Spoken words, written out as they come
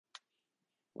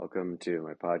Welcome to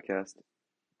my podcast.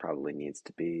 Probably needs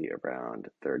to be around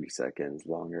 30 seconds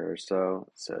longer or so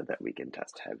that we can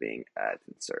test having ads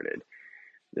inserted.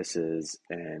 This is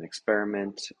an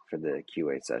experiment for the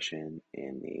QA session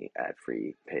in the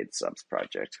ad-free paid subs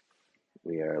project.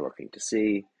 We are looking to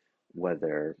see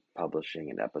whether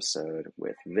publishing an episode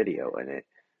with video in it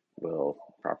will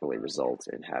properly result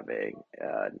in having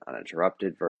an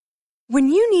uninterrupted version. When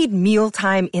you need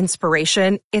mealtime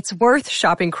inspiration, it's worth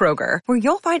shopping Kroger, where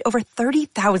you'll find over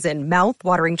 30,000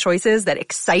 mouth-watering choices that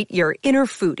excite your inner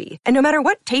foodie. And no matter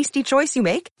what tasty choice you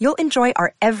make, you'll enjoy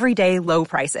our everyday low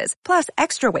prices, plus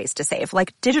extra ways to save,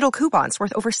 like digital coupons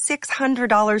worth over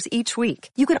 $600 each week.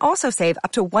 You can also save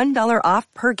up to $1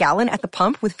 off per gallon at the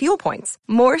pump with fuel points.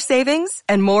 More savings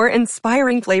and more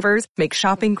inspiring flavors make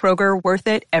shopping Kroger worth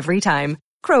it every time.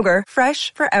 Kroger,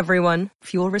 fresh for everyone.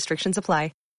 Fuel restrictions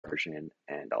apply. Version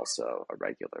and also a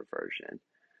regular version.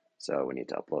 So we need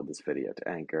to upload this video to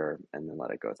Anchor and then let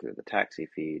it go through the taxi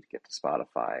feed, get to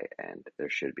Spotify, and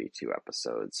there should be 2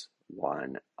 episodes,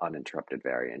 one uninterrupted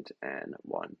variant and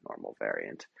one normal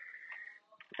variant.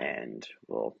 And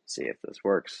we'll see if this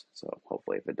works. So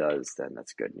hopefully if it does, then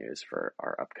that's good news for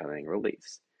our upcoming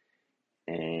release.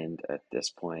 And at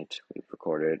this point, we've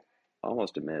recorded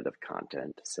almost a minute of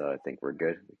content, so I think we're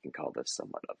good. We can call this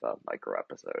somewhat of a micro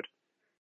episode.